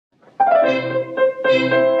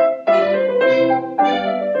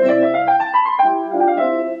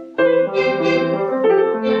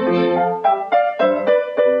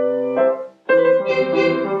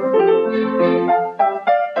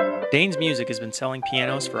Daynes Music has been selling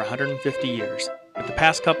pianos for 150 years, but the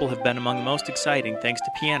past couple have been among the most exciting thanks to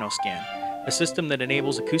PNOscan, a system that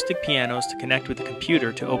enables acoustic pianos to connect with a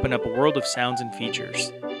computer to open up a world of sounds and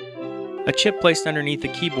features. A chip placed underneath the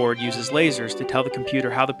keyboard uses lasers to tell the computer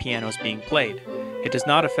how the piano is being played. It does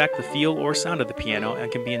not affect the feel or sound of the piano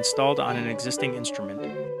and can be installed on an existing instrument.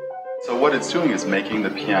 So what it's doing is making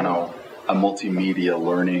the piano a multimedia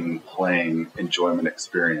learning, playing, enjoyment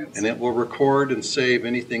experience. And it will record and save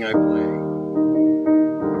anything I play.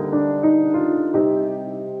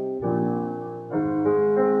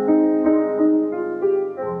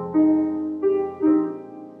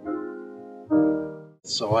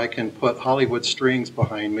 So I can put Hollywood strings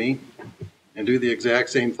behind me and do the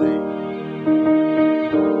exact same thing.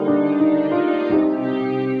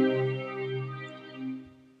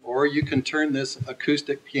 Or you can turn this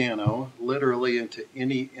acoustic piano literally into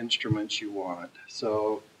any instrument you want.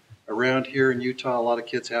 So around here in Utah, a lot of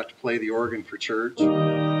kids have to play the organ for church.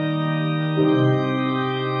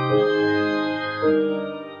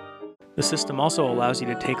 The system also allows you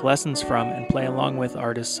to take lessons from and play along with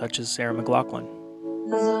artists such as Sarah McLachlan.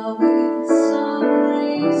 There's always some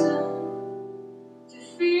reason to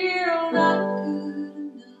feel not good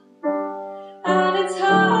enough, and it's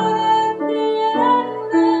hard at the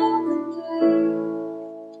end of the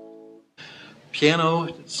day.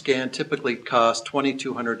 PNOscan typically costs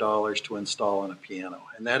 $2,200 to install on a piano,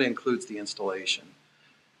 and that includes the installation.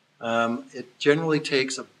 It generally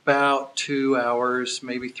takes about 2 hours,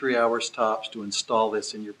 maybe 3 hours tops, to install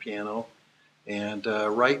this in your piano. And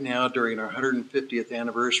right now, during our 150th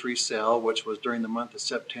anniversary sale, which was during the month of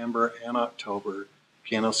September and October,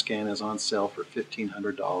 PNOscan is on sale for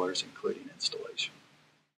 $1,500, including installation.